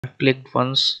I've clicked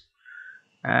once,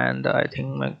 and I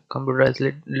think my computer is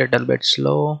little bit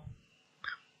slow.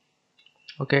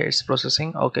 Okay, it's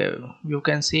processing. Okay, you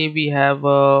can see we have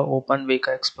open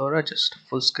Weka Explorer. Just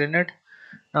full screen it.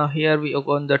 Now here we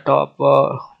go on the top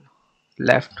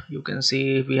left. You can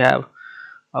see we have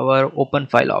our open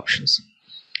file options.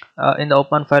 In the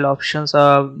open file options,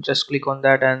 just click on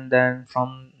that, and then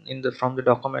from the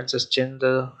documents, just change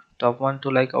the top one to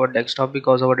like our desktop,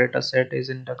 because our data set is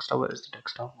in desktop. Where is the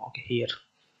desktop? Okay, here.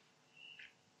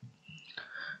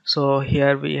 So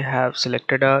here we have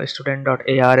selected a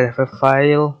student.arff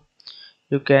file.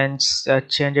 You can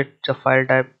change it the file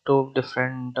type to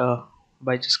different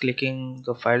by just clicking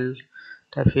the file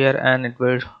type here, and it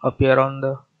will appear on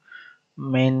the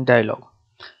main dialog.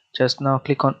 Just now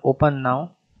click on open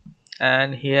now,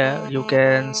 and here you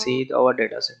can see our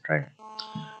dataset, right?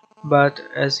 But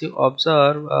as you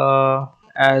observe,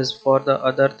 as for the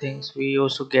other things, we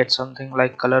used to get something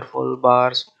like colorful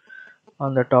bars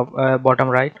on the top bottom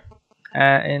right.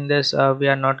 In this we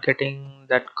are not getting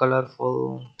that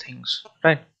colorful things,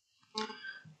 right?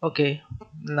 Okay,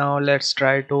 now let's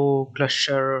try to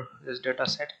cluster this data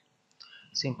set.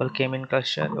 Simple k-mean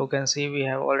cluster. You can see we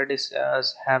have already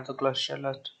have the cluster.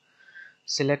 Let's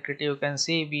select it. You can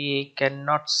see we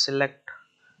cannot select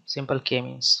simple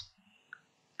k-means,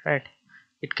 right?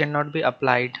 It cannot be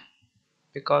applied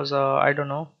because I don't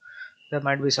know, there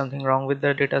might be something wrong with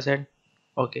the data set.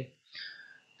 Okay,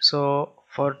 so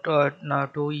for now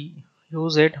to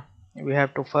use it, we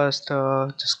have to first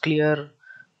just clear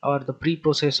or the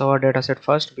pre-process our dataset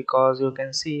first, because you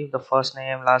can see the first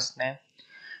name, last name,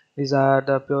 these are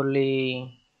the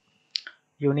purely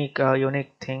unique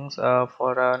things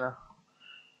for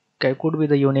could be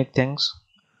the unique things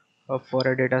for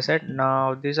a dataset.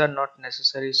 Now these are not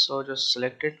necessary, so just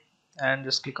select it and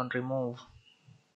just click on remove.